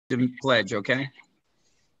the pledge, okay?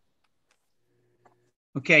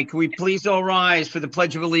 Okay, can we please all rise for the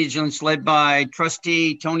Pledge of Allegiance led by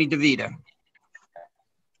Trustee Tony DeVita?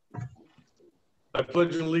 I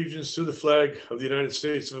pledge allegiance to the flag of the United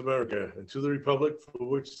States of America and to the republic for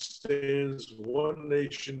which it stands one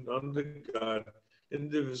nation under God,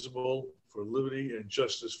 indivisible, for liberty and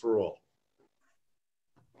justice for all.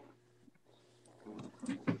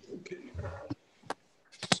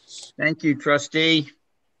 Thank you, Trustee.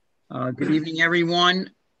 Good evening,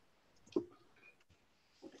 everyone.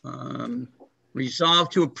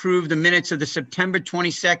 Resolved to approve the minutes of the September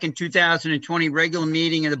 22nd, 2020 regular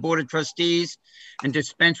meeting of the Board of Trustees and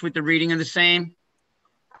dispense with the reading of the same.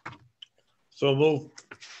 So move.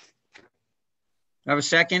 Have a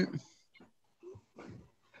second?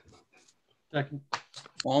 Second.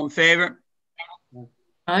 All in favor?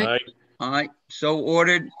 Aye. Aye, so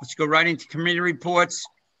ordered. Let's go right into committee reports.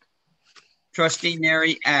 Trustee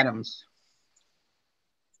Mary Adams.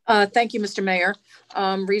 Thank you, Mr. Mayor.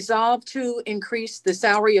 Resolved to increase the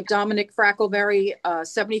salary of Dominic Frackleberry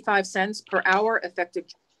 75 cents per hour effective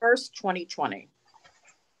 1st, 2020.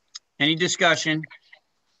 Any discussion?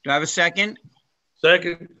 Do I have a second?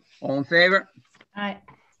 Second. All in favor? Aye.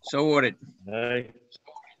 So ordered. Aye.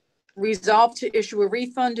 Resolved to issue a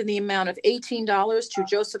refund in the amount of $18 to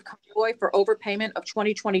Joseph Convoy for overpayment of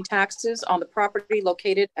 2020 taxes on the property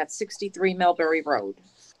located at 63 Melbury Road.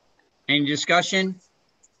 Any discussion?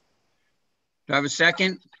 Do I have a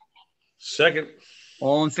second? Second.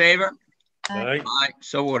 All in favor? Aye. Aye,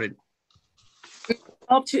 so ordered.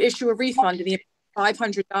 Resolved to issue a refund in the amount of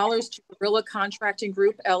 $500 to Gorilla Contracting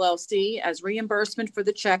Group, LLC, as reimbursement for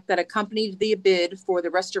the check that accompanied the bid for the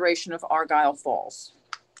restoration of Argyle Falls.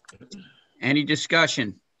 Any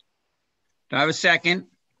discussion? Do I have a second?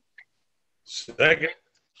 Second.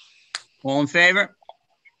 All in favor?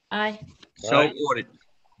 Aye. So Aye. ordered.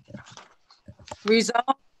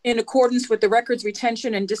 Resolved in accordance with the Records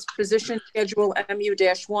Retention and Disposition Schedule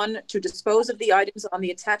MU-1 to dispose of the items on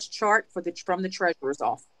the attached chart from the Treasurer's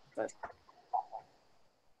Office.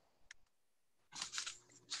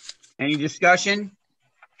 Any discussion?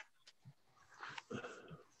 Do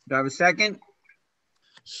I have a second?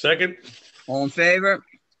 Second. All in favor?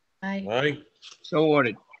 Aye. Aye. So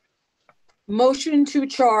ordered. Motion to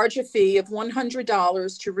charge a fee of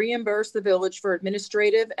 $100 to reimburse the village for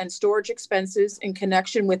administrative and storage expenses in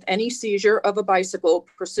connection with any seizure of a bicycle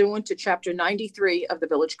pursuant to Chapter 93 of the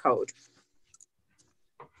Village Code.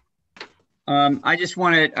 I just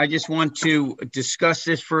want to discuss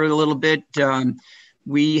this for a little bit.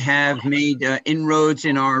 We have made inroads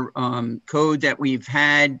in our code that we've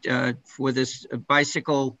had for this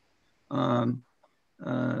bicycle riding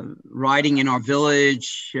in our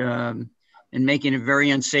village and making it very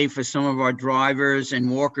unsafe for some of our drivers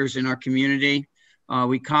and walkers in our community.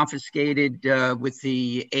 We confiscated, with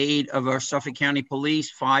the aid of our Suffolk County Police,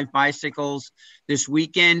 5 bicycles this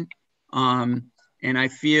weekend. And I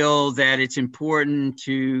feel that it's important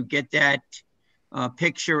to get that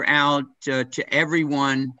picture out to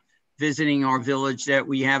everyone visiting our village that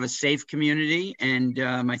we have a safe community. And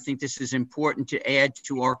I think this is important to add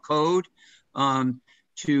to our code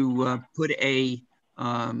to put a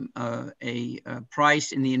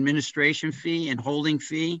price in the administration fee and holding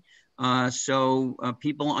fee so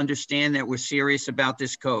people understand that we're serious about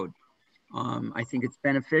this code. I think it's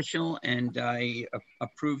beneficial and I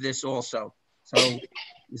approve this also. So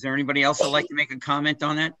is there anybody else that'd like to make a comment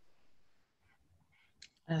on that?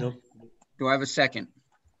 No. Do I have a second?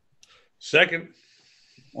 Second.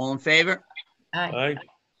 All in favor? Aye. Aye.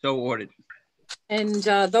 So ordered. And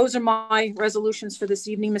those are my resolutions for this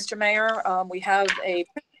evening, Mr. Mayor. We have a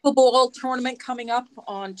pickleball tournament coming up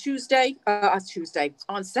on Saturday.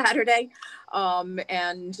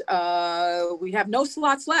 And we have no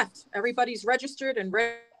slots left. Everybody's registered and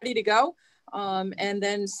ready to go. And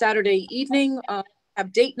then Saturday evening,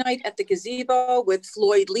 have date night at the gazebo with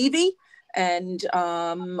Floyd Levy. And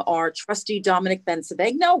our trustee, Dominic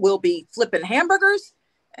Bensabegno, will be flipping hamburgers.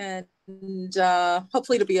 And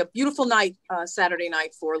hopefully it'll be a beautiful night, Saturday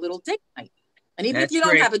night, for a little date night. And even if you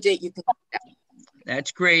don't have a date, you can come down.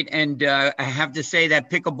 That's great. And I have to say that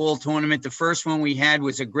pickleball tournament, the first one we had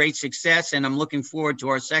was a great success. And I'm looking forward to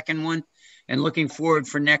our second one and looking forward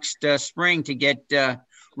for next spring to get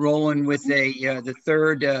rolling with the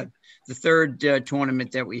third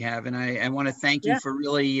tournament that we have. And I want to thank you for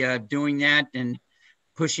really doing that and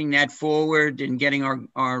pushing that forward and getting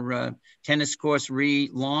our tennis course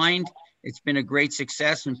relined. It's been a great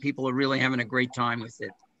success and people are really having a great time with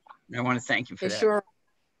it. And I want to thank you for that. Sure.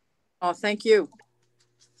 Oh, thank you.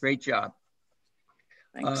 Great job.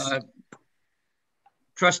 Thanks.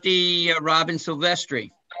 Trustee Robin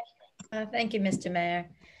Silvestri. Thank you, Mr. Mayor.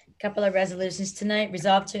 Couple of resolutions tonight.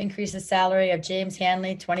 Resolved to increase the salary of James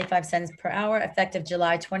Hanley, 25 cents per hour, effective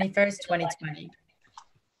July 21st, 2020.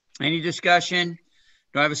 Any discussion?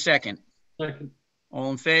 Do I have a second? Second.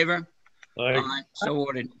 All in favor? Aye. So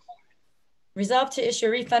ordered. Resolved to issue a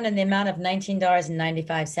refund in the amount of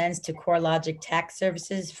 $19.95 to CoreLogic Tax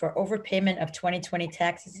Services for overpayment of 2020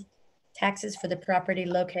 taxes for the property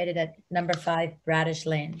located at number 5 Bradish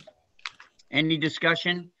Lane. Any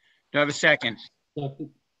discussion? Do I have a second? Second.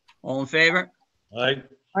 All in favor? Aye.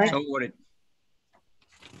 So ordered.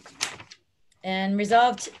 And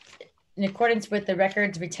resolved in accordance with the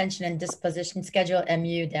Records Retention and Disposition Schedule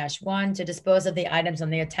MU-1 to dispose of the items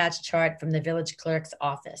on the attached chart from the village clerk's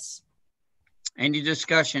office. Any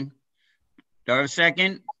discussion? Do I have a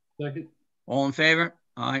second? Second. All in favor?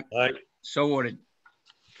 Aye. Aye. So ordered.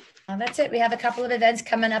 That's it. We have a couple of events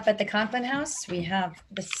coming up at the Conklin House. We have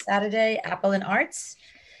this Saturday, Apple and Arts.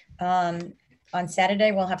 On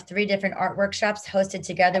Saturday, we'll have 3 different art workshops hosted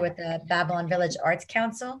together with the Babylon Village Arts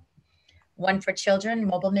Council. 1 for children,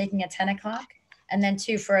 mobile making at 10 o'clock, and then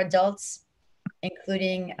 2 for adults,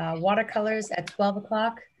 including watercolors at 12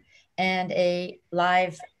 o'clock and a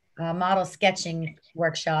live model sketching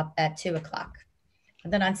workshop at 2 o'clock.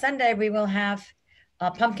 And then on Sunday, we will have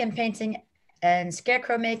pumpkin painting and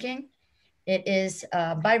scarecrow making. It is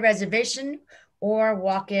by reservation or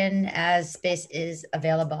walk-in as space is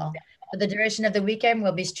available. For the duration of the weekend,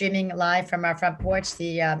 we'll be streaming live from our front porch,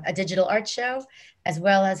 a digital art show, as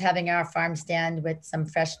well as having our farm stand with some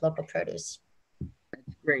fresh local produce.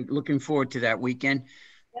 Great. Looking forward to that weekend.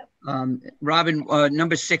 Yep. Robin,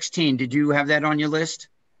 number 16, did you have that on your list?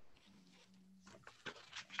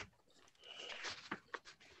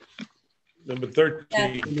 Number 13.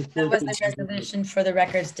 Yeah, that was the resolution for the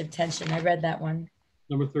records detention. I read that one.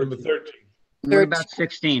 Number Number 13. 13. What about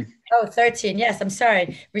 16? Oh, 13. Yes, I'm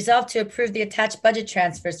sorry. Resolved to approve the attached budget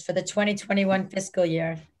transfers for the 2021 fiscal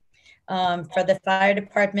year. For the fire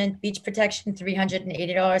department, beach protection,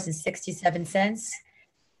 $380.67.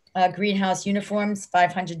 Greenhouse uniforms,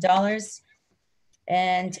 $500.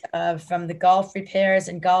 And from the golf repairs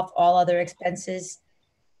and golf, all other expenses,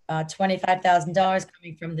 $25,000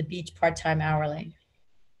 coming from the beach part-time hourly.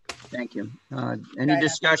 Thank you. Any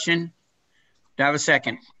discussion? Do I have a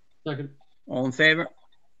second? Second. All in favor?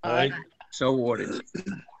 Aye. So ordered.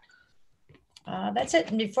 That's it.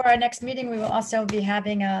 And before our next meeting, we will also be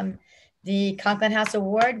having the Conklin House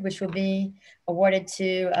Award, which will be awarded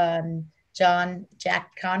to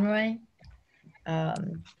Jack Conroy.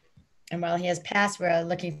 And while he has passed, we're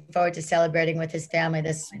looking forward to celebrating with his family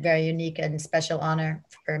this very unique and special honor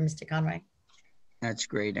for Mr. Conroy. That's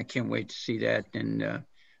great. I can't wait to see that. And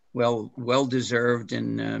well deserved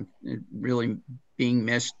and really being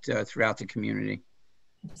missed throughout the community.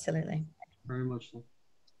 Absolutely. Very much so.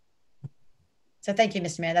 So thank you,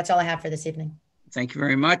 Mr. Mayor. That's all I have for this evening. Thank you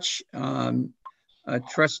very much.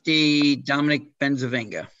 Trustee Dominic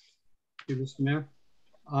Benzavinga. Thank you, Mr. Mayor.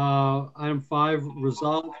 Item 5,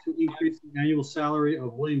 resolve to increase the annual salary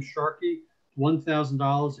of William Sharkey,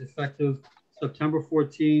 $1,000 effective September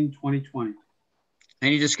 14, 2020.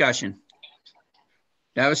 Any discussion?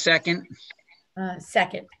 Do I have a second?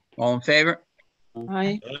 Second. All in favor?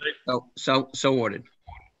 Aye. So ordered.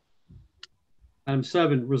 Item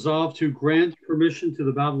 7, resolve to grant permission to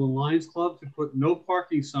the Babylon Lions Club to put no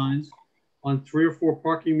parking signs on 3 or 4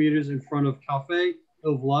 parking meters in front of Cafe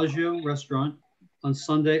Il Villaggio restaurant on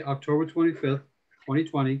Sunday, October 25th,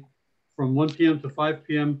 2020, from 1 p.m. to 5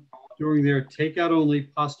 p.m. during their takeout only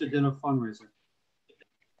pasta dinner fundraiser.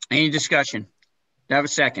 Any discussion? Do I have a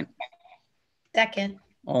second? Second.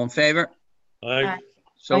 All in favor? Aye.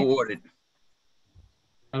 So Aye. ordered.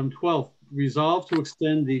 Item 12, resolve to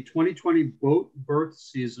extend the 2020 boat berth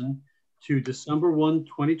season to December 1,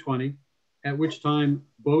 2020, at which time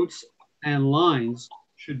boats and lines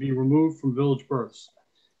should be removed from village berths.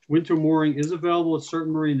 Winter mooring is available at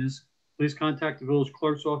certain marinas. Please contact the village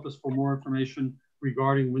clerk's office for more information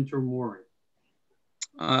regarding winter mooring.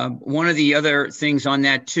 One of the other things on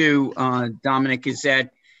that too, Dominic, is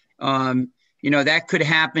that, that could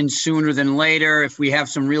happen sooner than later if we have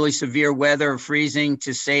some really severe weather or freezing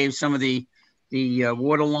to save some of the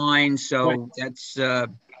water lines. So Right. that's to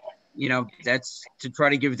try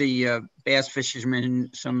to give the bass fishermen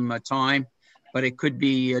some time, but it could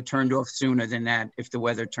be turned off sooner than that if the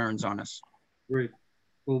weather turns on us. Great.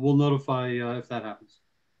 Well, we'll notify if that happens.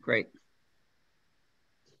 Great.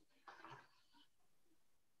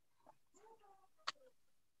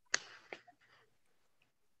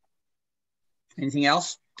 Anything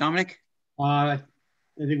else, Dominic? I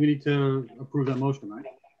think we need to approve that motion, right?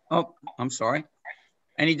 Oh, I'm sorry.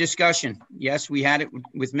 Any discussion? Yes, we had it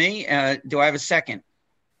with me. Do I have a second?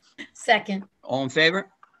 Second. All in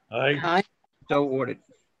favor? Aye. Aye. So ordered.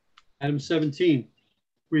 Item 17,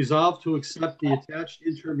 resolve to accept the attached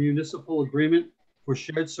intermunicipal agreement for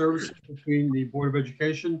shared services between the Board of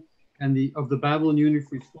Education and the Babylon Union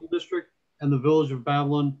Free School District and the Village of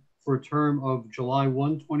Babylon for a term of July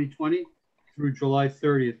 1, 2020 through July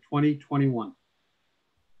 30th, 2021.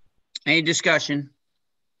 Any discussion?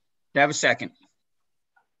 Do I have a second?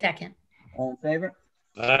 Second. All in favor?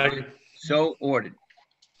 Aye. So ordered.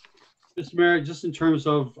 Mr. Mayor, just in terms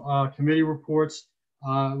of committee reports,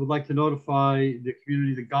 I would like to notify the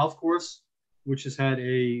community, the golf course, which has had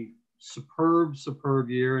a superb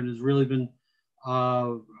year and has really been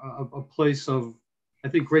a place of, I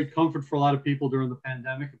think, great comfort for a lot of people during the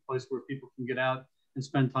pandemic, a place where people can get out and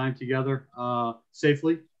spend time together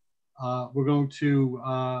safely. We're going to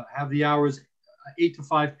have the hours 8 to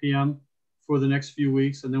 5 p.m. for the next few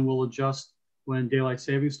weeks, and then we'll adjust when daylight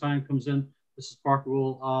savings time comes in. Mrs. Parker,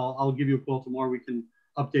 I'll give you a call tomorrow. We can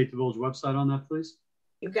update the village website on that, please.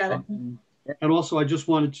 You got it. And also, I just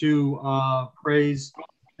wanted to praise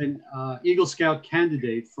an Eagle Scout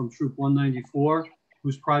candidate from Troop 194,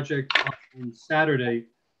 whose project on Saturday,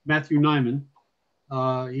 Matthew Nyman,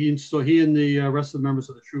 he and the rest of the members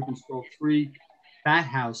of the troop installed 3 bat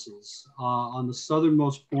houses on the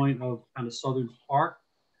southernmost point of kind of Southern Park.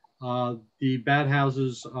 The bat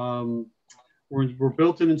houses were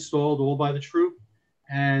built and installed all by the troop,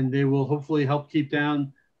 and they will hopefully help keep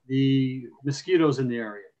down the mosquitoes in the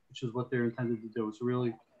area, which is what they're intended to do. It's a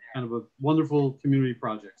really kind of a wonderful community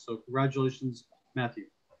project. So congratulations, Matthew.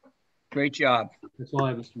 Great job. That's all I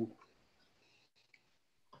have, Mr. Moore.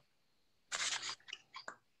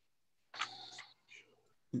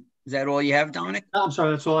 Is that all you have, Dominic? Oh, I'm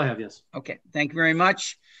sorry, that's all I have, yes. Okay, thank you very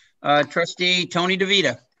much. Trustee Tony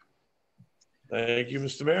DeVita. Thank you,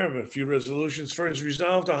 Mr. Mayor. A few resolutions. First,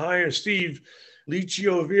 resolve to hire Steve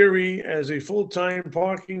Liccioveri as a full-time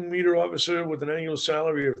parking meter officer with an annual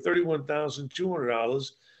salary of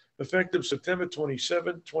 $31,200, effective September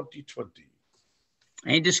 27, 2020.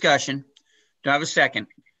 Any discussion? Do I have a second?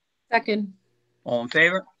 Second. All in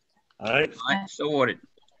favor? Aye. Aye. So ordered.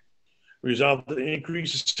 Resolve to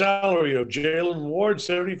increase the salary of Jalen Ward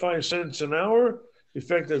 75 cents an hour,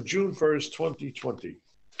 effective June 1st, 2020.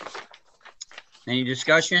 Any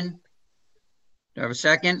discussion? Do I have a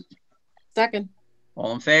second? Second.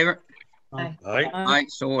 All in favor? Aye. Aye. Aye.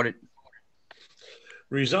 So ordered.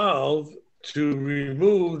 Resolve to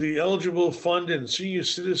remove the eligible fund and senior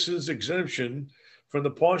citizens exemption from the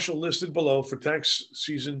partial listed below for tax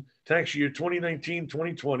year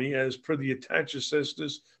 2019-2020 as per the attached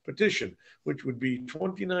assessors petition, which would be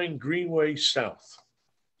 29 Greenway South.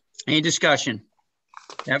 Any discussion?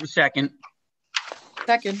 Do I have a second?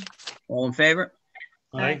 Second. All in favor?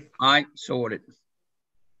 Aye. Aye. So ordered.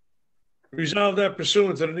 Resolved that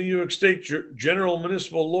pursuant to the New York State General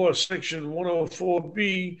Municipal Law, Section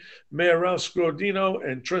 104B, Mayor Ralph Scordino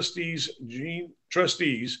and trustees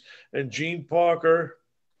and Jean Parker,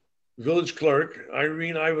 Village Clerk,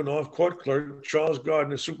 Irene Ivanoff, Court Clerk, Charles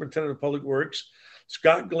Gardner, Superintendent of Public Works,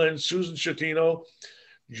 Scott Glenn, Susan Chatino,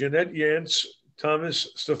 Jeanette Yance, Thomas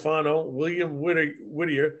Stefano, William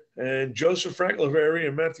Whittier, and Joseph Franklaveri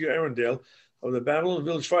and Matthew Arundel of the Babylon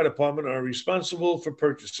Village Fire Department are responsible for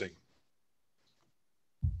purchasing.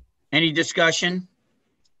 Any discussion?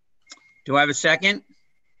 Do I have a second?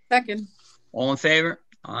 Second. All in favor?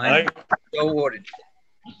 Aye. So ordered.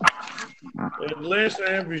 And last,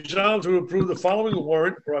 I have resolved to approve the following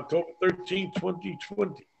warrant for October 13,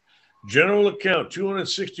 2020. General account,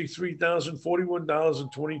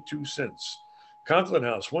 $263,041.22. Conklin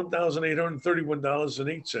House,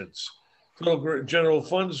 $1,831.08. Total general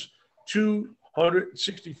funds,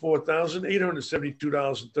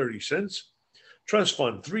 $264,872.30. Trust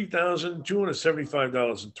fund,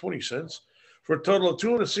 $3,275.20 for a total of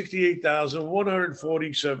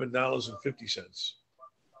 $268,147.50.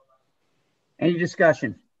 Any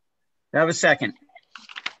discussion? Do I have a second?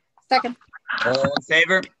 Second. All in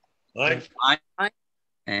favor? Aye. Aye.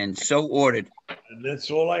 And so ordered. And that's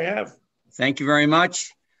all I have. Thank you very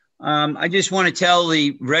much. I just want to tell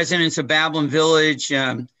the residents of Babylon Village,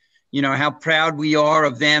 how proud we are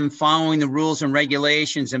of them following the rules and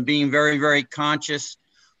regulations and being very, very conscious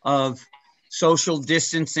of social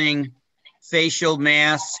distancing, facial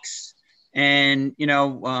masks, and,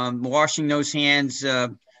 washing those hands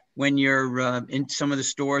when you're in some of the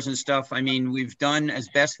stores and stuff. I mean, we've done as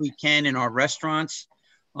best we can in our restaurants,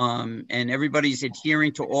 and everybody's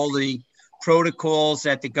adhering to all the protocols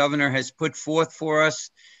that the governor has put forth for us.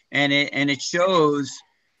 And it shows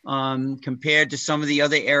compared to some of the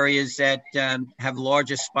other areas that have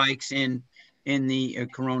larger spikes in the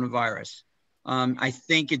coronavirus. I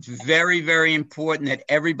think it's very, very important that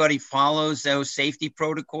everybody follows those safety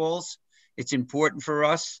protocols. It's important for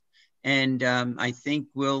us. And I think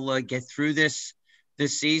we'll get through this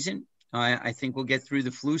season. I think we'll get through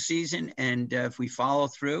the flu season. And if we follow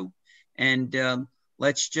through, and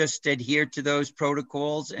let's just adhere to those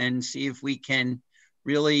protocols and see if we can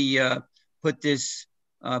really put this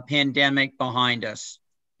pandemic behind us.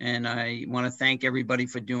 And I want to thank everybody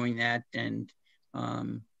for doing that. And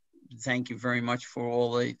thank you very much for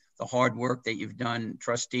all the hard work that you've done,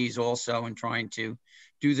 trustees also, in trying to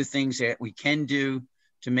do the things that we can do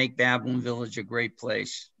to make Babylon Village a great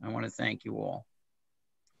place. I want to thank you all.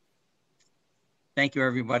 Thank you,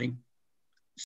 everybody.